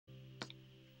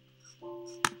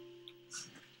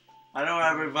I know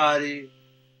everybody.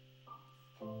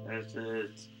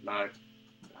 It's not,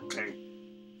 I think,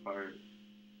 part.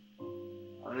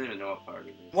 I don't even know what part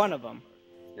it is. One of them.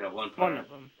 Yeah, one part. One of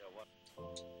them.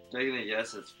 Taking a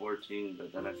guess, it's 14,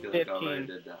 but then I feel 15. like I already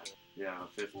did that. Yeah,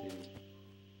 15.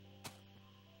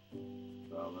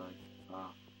 Probably.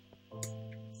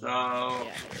 So,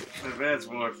 Yeah.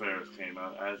 Advanced Warfare came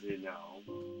out, as you know.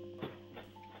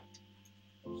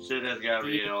 Shit has got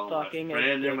real.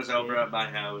 Brandon was over at my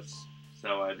house,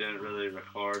 so I didn't really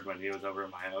record when he was over at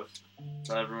my house.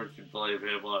 So everyone could believe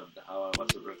him on how I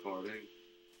wasn't recording.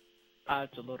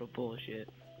 That's a little bullshit.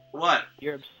 What?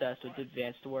 You're obsessed with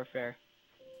Advanced Warfare.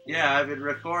 Yeah, I've been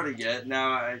recording it.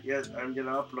 Now I guess I'm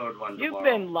gonna upload one tomorrow. You've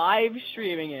been live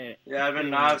streaming it. Yeah, I've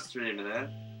been live streaming it.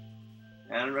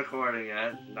 And recording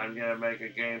it. And I'm gonna make a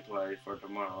gameplay for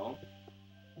tomorrow.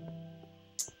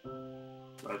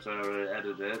 Which I already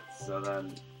edited it, so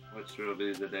then, which will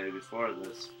be the day before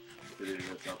this video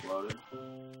gets uploaded.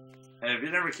 Hey, if you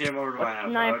never came over to my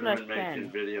house, I would have been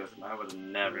making videos and I would have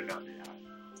never got behind.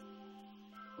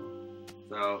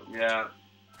 So, yeah.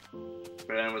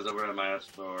 Brandon was over at my house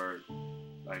for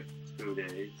like 2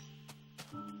 days.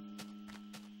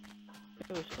 It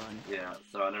was fun. Yeah,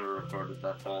 so I never recorded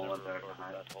that whole entire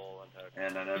time.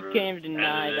 And I never. You can't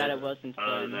deny that it wasn't fun.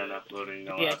 Other than uploading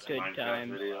the we last had good Minecraft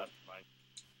times. video.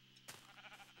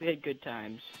 We had good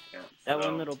times. Yeah, that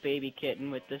one little baby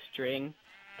kitten with the string,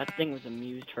 that thing was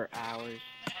amused for hours.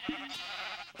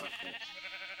 Okay.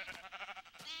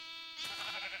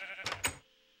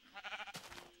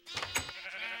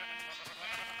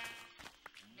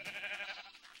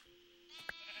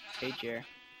 Hey, Jer.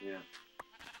 Yeah.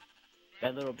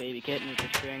 That little baby kitten with the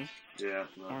string. Yeah.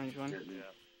 Orange one.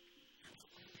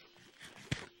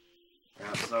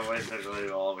 Yeah, so basically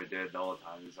all we did all the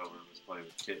time is over was play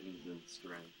with kittens and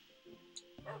string.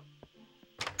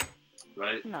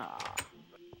 Right? Nah.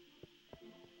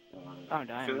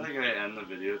 I feel like I end the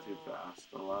video too fast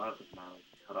a lot and I like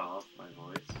cut off my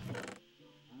voice.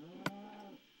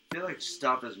 I feel like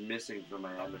stuff is missing from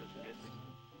my editing.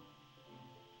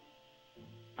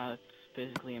 That's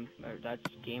physically, or that's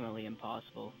gamily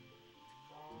impossible.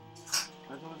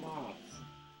 I don't know.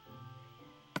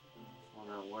 How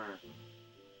that works.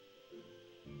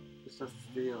 Just a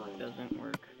feeling. It doesn't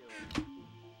work.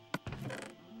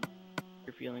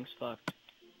 Your feelings fucked.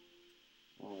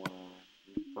 Oh wow.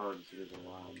 Bugs is a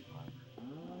wild one.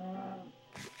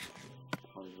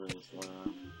 I'll really slow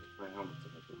down. My helmet's a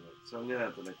bit good. So I'm gonna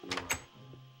have to make a new one.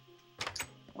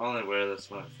 I only wear this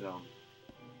when I film.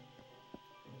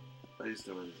 I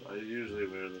usually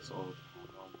wear this all the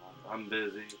time. I'm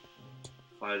busy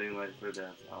fighting life or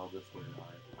death. I'll just wear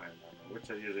Iron Armor, which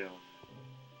I usually don't.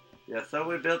 Yeah, so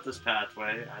we built this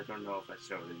pathway. I don't know if I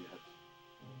showed it yet.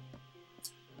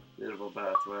 Beautiful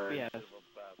pathway. Yes.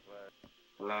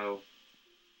 Hello.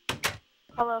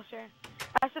 Hello, sir.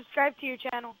 I subscribe to your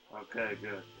channel. Okay,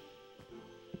 good.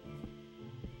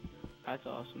 That's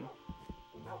awesome.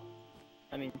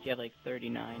 That means you have like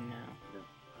 39 now. Yeah.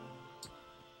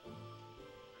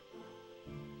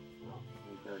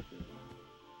 Okay, good.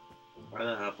 I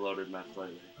haven't uploaded much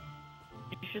lately.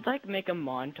 You should like make a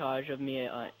montage of me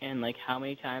and like how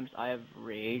many times I have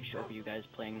raged over you guys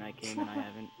playing that game and I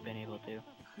haven't been able to.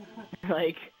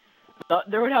 Like,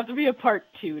 there would have to be a part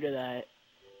 2 to that.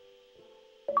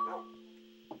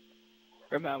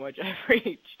 From how much I've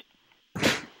raged.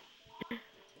 What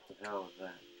the hell is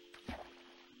that?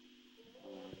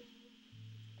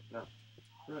 No.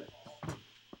 Bricks.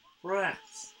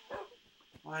 Bricks!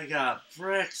 I got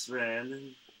bricks,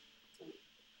 Brandon.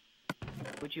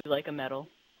 Would you like a medal?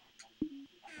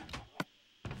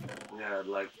 Yeah, I'd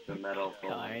like the metal.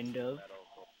 Kind of.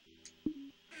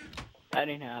 That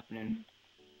ain't happening.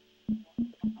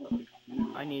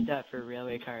 I need that for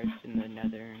railway cars in the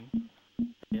nether and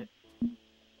shit.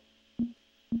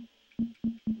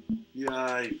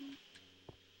 Yay.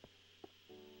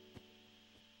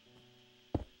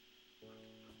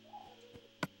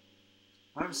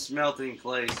 I'm smelting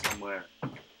clay somewhere.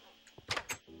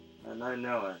 And I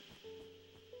know it.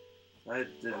 I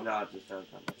did not just have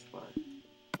that much clay.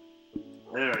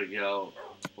 There we go.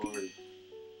 40.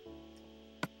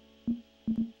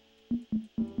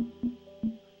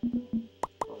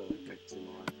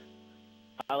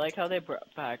 I like how they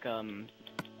brought back, emblem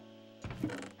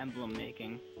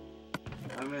making.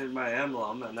 I made my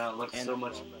emblem, and now it looks so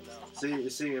much...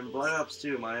 See, in Black Ops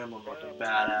 2, my emblem looked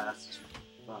badass.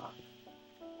 Fuck.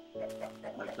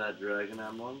 Like that dragon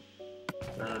emblem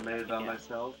that I made by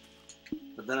myself.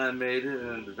 But then I made it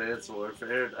in Advanced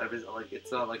Warfare. Like,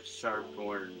 it's not like sharp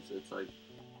corners, it's like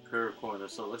curved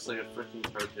corners, so it looks like a freaking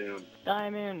cartoon.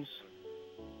 Diamonds!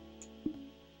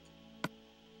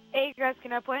 Hey guys,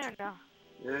 can I play or no?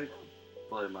 Yeah, you can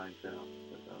play Minecraft.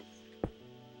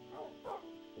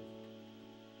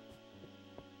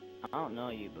 I don't know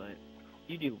you, but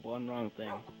you do one wrong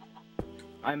thing.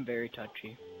 I'm very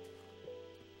touchy.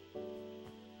 You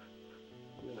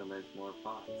gotta make more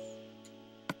pots.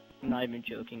 I'm not even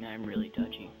joking, I'm really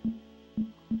touchy.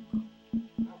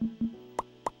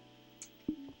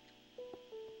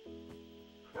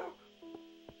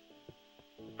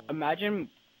 Imagine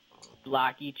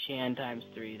Blackie Chan times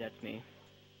 3, that's me.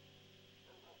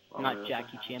 Not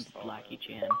Jackie Chan, but Blackie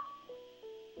Chan.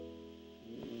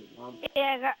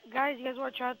 Yeah, guys, you guys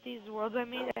watch out these worlds I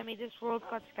made? I made this world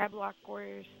called Skyblock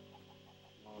Warriors.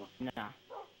 Nah.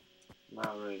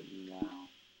 Not right now.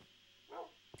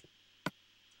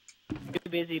 Too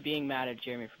busy being mad at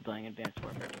Jeremy for playing Advanced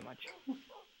Warfare too much.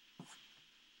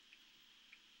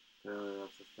 Apparently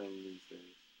that's a thing these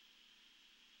days.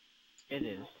 It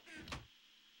is.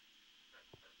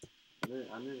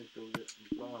 I need to go get some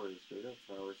flowers. Do we got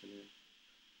flowers in here?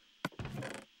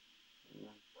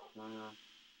 Yeah. Oh, yeah.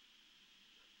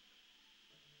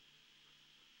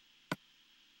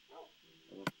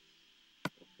 Oh,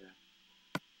 okay.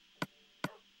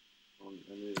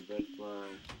 I need a red flower.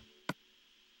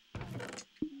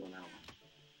 So now.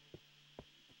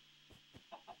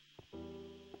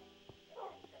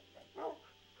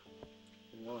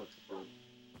 No, it's good.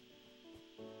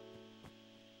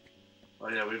 Oh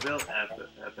yeah, we built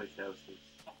epic houses.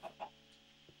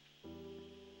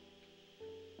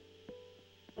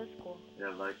 That's cool. Yeah,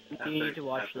 like epic, You need to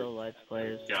watch the Let's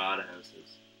Plays. God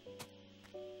houses.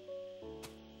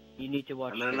 You need to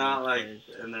watch And the they're not Let's like, Plays.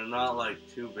 and they're not like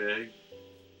too big.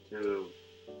 You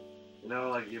know,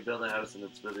 like you build a house and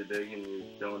it's really big and you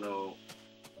don't know,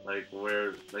 like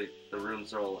where, like the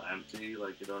rooms are all empty.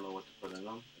 Like you don't know what to put in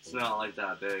them. It's not like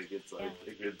that big. It's like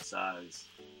a good size.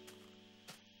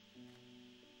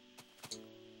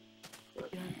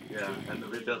 But, yeah, and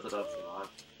we built it up a lot.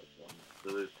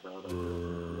 I'm really proud of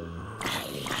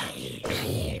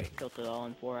it. Built it all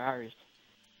in 4 hours.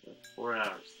 4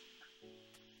 hours.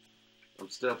 I'm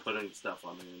still putting stuff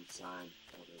on the inside.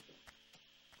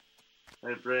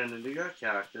 Hey Brandon, do you got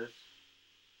cactus?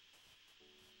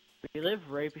 We live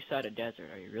right beside a desert.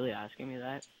 Are you really asking me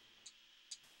that?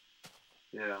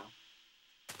 Yeah.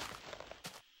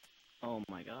 Oh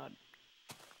my god.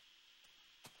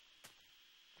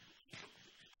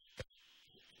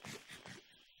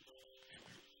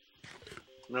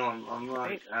 No, I'm like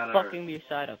Right at our. fucking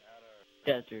beside a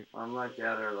desert. I'm like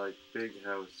at our like big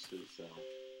houses, so.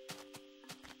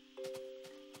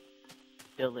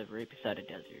 Still live right beside a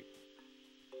desert.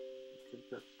 I think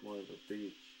that's more of a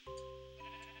beach.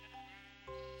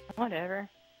 Whatever.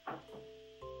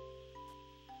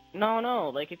 No,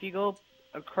 like if you go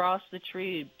across the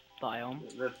tree biome.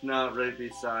 That's not right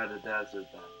beside a desert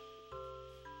then.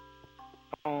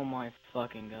 Oh my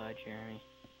fucking god, Jeremy.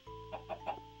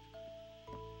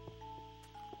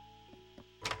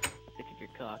 Look at your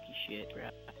cocky shit, bro.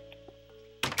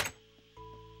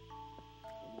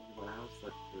 My house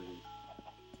looks pretty.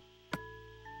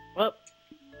 Well,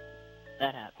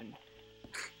 that happened.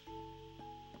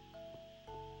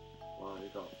 Well, you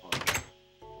got fun.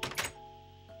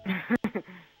 I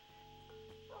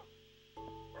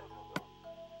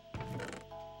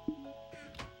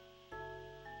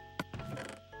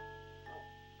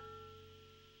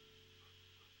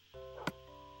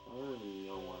don't even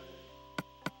know why.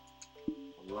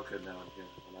 I'm looking down here,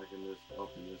 and I can just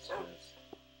open this chest.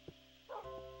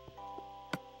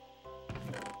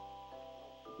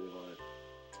 Be like,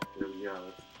 here we go.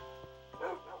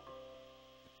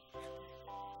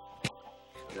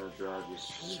 It's gonna drive you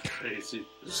crazy.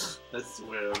 I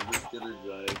swear, I'm just gonna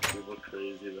drive people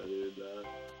crazy by doing that.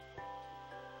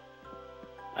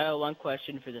 I have one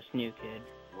question for this new kid.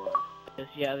 What? Does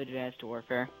he have Advanced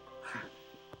Warfare?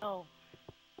 Oh.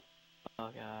 Oh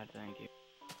god, thank you.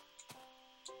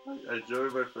 I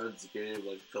joined my friend's game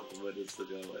like a couple minutes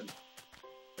ago,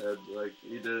 and like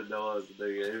he didn't know I was in the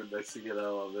game. Next thing you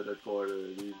know, I'm in a corner,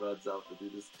 and he runs up and he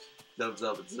just jumps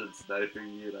up and starts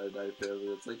sniping me, and I knife him. And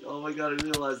it's like, oh my god, I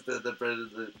realized that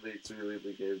Brandon makes me leave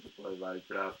the game to play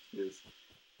Minecraft. Because,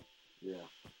 yeah.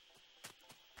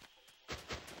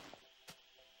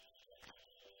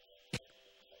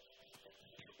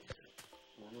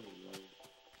 I don't know.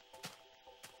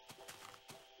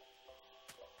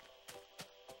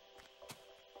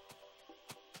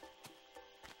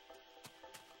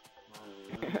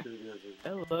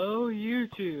 Hello,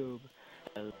 YouTube.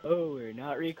 Hello, we're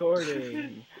not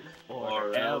recording.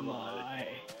 Or am I?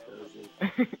 That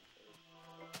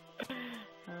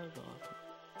was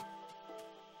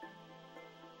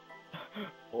awesome.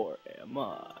 Or am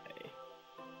I?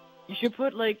 You should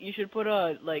put like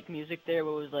music there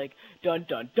where it was like dun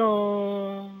dun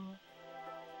dun.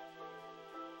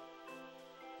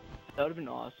 That would have been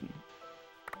awesome.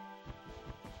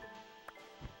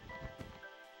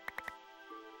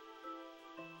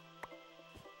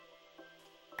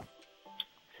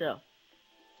 So,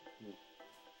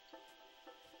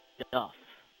 stuff.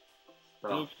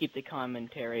 We need to keep the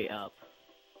commentary up.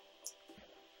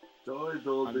 Joey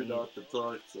told me not to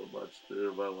talk so much there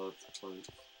about lots of points.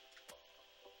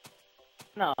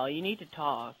 No, you need to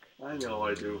talk. I know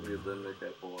I do, because then they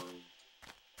get boring.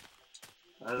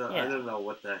 I don't know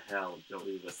what the hell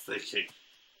Joey was thinking.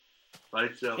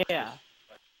 Right, Joey? Yeah.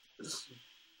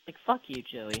 Like, fuck you,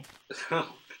 Joey.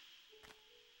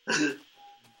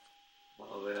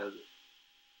 Oh man.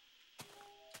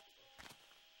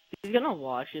 He's gonna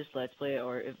watch his Let's Play,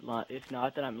 or if not,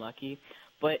 then I'm lucky.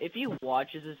 But if he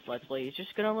watches his Let's Play, he's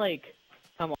just gonna, like,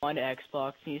 come on to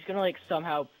Xbox, and he's gonna, like,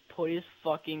 somehow put his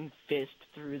fucking fist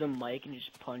through the mic and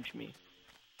just punch me.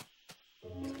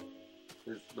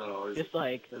 Just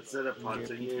like, instead of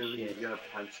punching you, he's gonna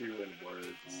punch you in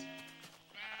words.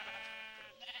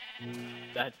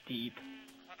 That's deep.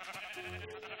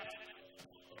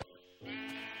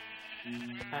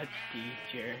 That's deep,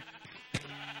 Jer.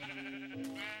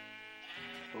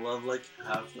 I love, like,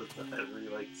 half the time, every,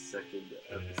 like, second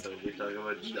episode we talk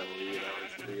about Joey and how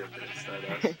he's gonna get pissed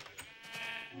at us.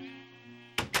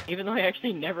 Even though he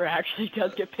actually never actually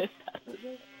does get pissed at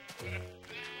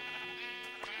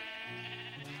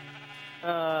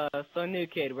us. So new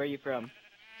kid, where are you from?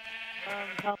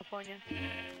 California.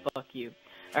 Fuck you.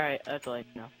 Alright, that's all I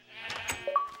know.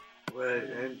 Wait,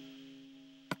 and...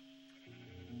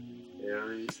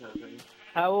 Aries, I think?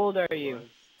 How old are you?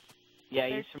 Yeah,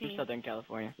 13. he's from Southern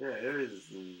California. Yeah, Aries is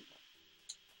in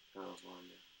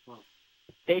California. Huh.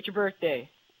 Date your birthday.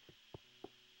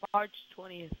 March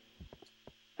 20th.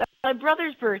 That's my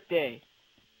brother's birthday.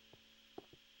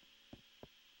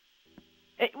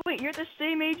 Hey, wait, you're the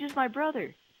same age as my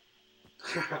brother.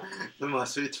 They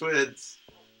must be twins.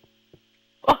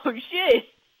 Oh shit!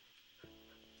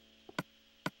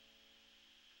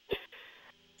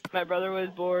 My brother was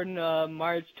born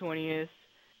March 20th,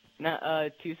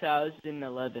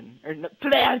 2011. Or no,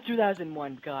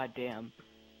 2001, goddamn.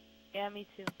 Yeah, me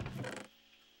too.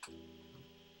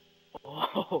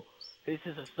 Oh, this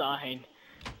is a sign.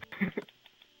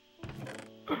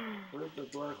 Where's the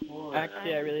black boy?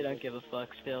 Actually, I really don't give a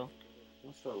fuck still.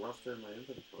 What's that left in my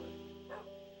inventory?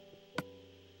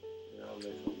 Yeah, that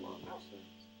makes a lot more sense.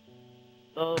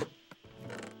 Well,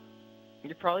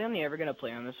 you're probably only ever gonna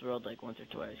play on this world like once or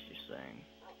twice, just saying.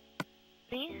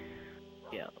 Me?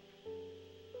 Yeah.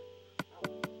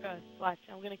 Watch,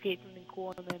 I'm gonna create something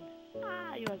cool and then,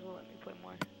 you guys will let me play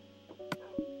more.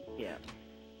 Yeah.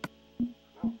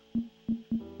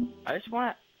 I just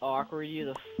wanna awkward you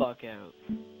the fuck out.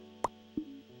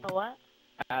 A what?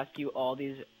 Ask you all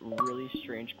these really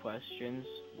strange questions.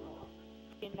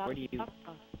 Where do you...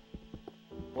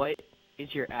 What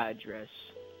is your address?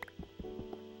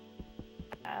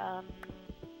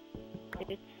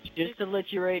 It's... Just to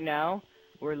let you right now,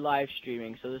 we're live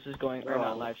streaming, so this is going... Or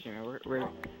not live streaming, we're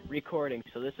recording,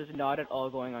 so this is not at all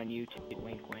going on YouTube.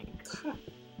 Wink, wink.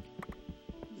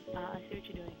 I see what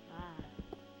you're doing.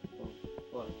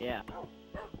 What? Yeah.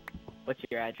 What's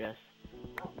your address?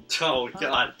 Oh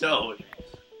god, don't!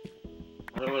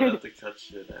 I don't want to have to cut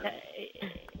shit out.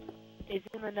 It's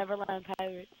in the Neverland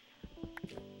Pirates.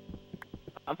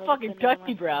 I'm fucking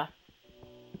Dusty, bruh.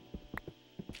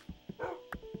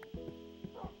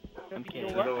 I'm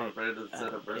kidding. I know when Brandon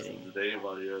said a person today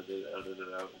about you, I did edit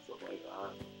it out and stuff like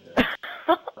that.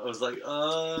 Yeah. I was like,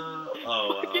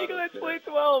 oh. Okay, let's play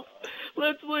 12.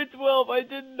 Let's play 12. I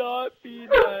did not mean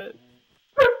that.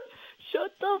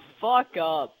 Shut the fuck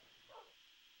up.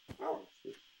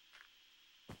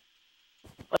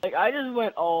 Like, I just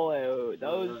went all out.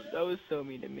 That was so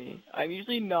mean to me. I'm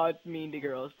usually not mean to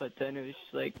girls, but then it was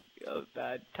just like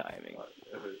bad timing.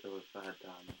 It was bad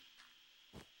timing.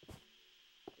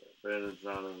 Brandon's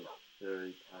not a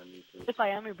very timely person. If I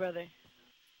am your brother.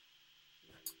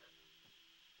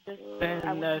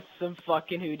 And that's some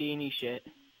fucking Houdini shit.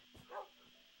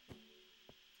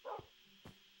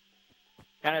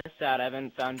 Kinda sad, I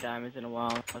haven't found diamonds in a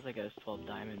while. I was like, I was 12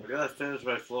 diamonds. I gotta finish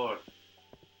my floor.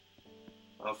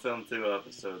 I'll film 2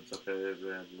 episodes, okay,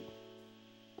 Brandon?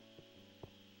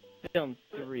 Film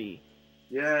 3.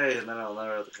 Yay, and then I'll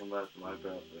never have to come back to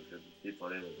Minecraft because keep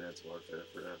playing Advanced Warfare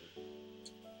forever.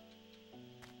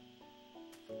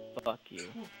 Fuck you.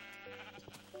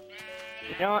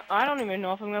 You know what? I don't even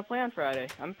know if I'm gonna play on Friday.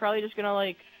 I'm probably just gonna,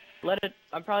 like,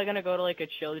 I'm probably gonna go to, like, a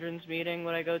children's meeting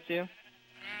when I go to.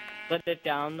 Let it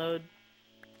download.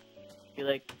 Be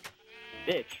like,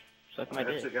 bitch, suck my I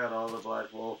dick. actually got all the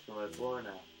black wool from my floor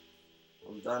now.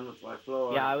 I'm done with my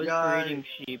floor. Yeah, I was Yay! breeding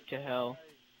sheep to hell.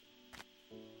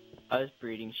 I was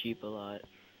breeding sheep a lot.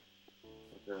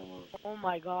 Okay, Oh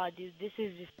my god, dude, this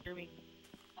is disturbing.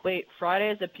 Wait,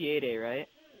 Friday is a PA day, right?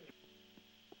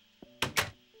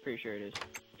 Pretty sure it is.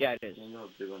 Yeah, it is. I'm not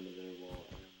doing the day wall.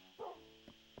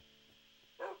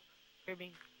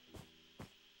 Disturbing.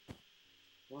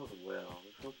 Oh well.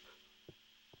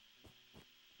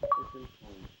 Freaking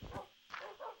fun.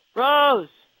 Rose!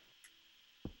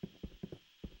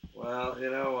 Well, you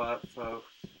know what, folks?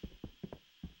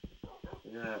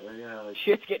 We're gonna like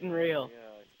Shit's getting real.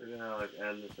 we're gonna like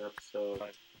end this episode.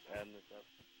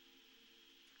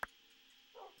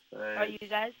 Alright, you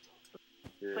guys,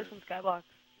 play some Skyblocks.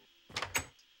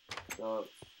 So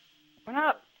We're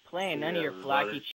not playing See none of your everybody. flaky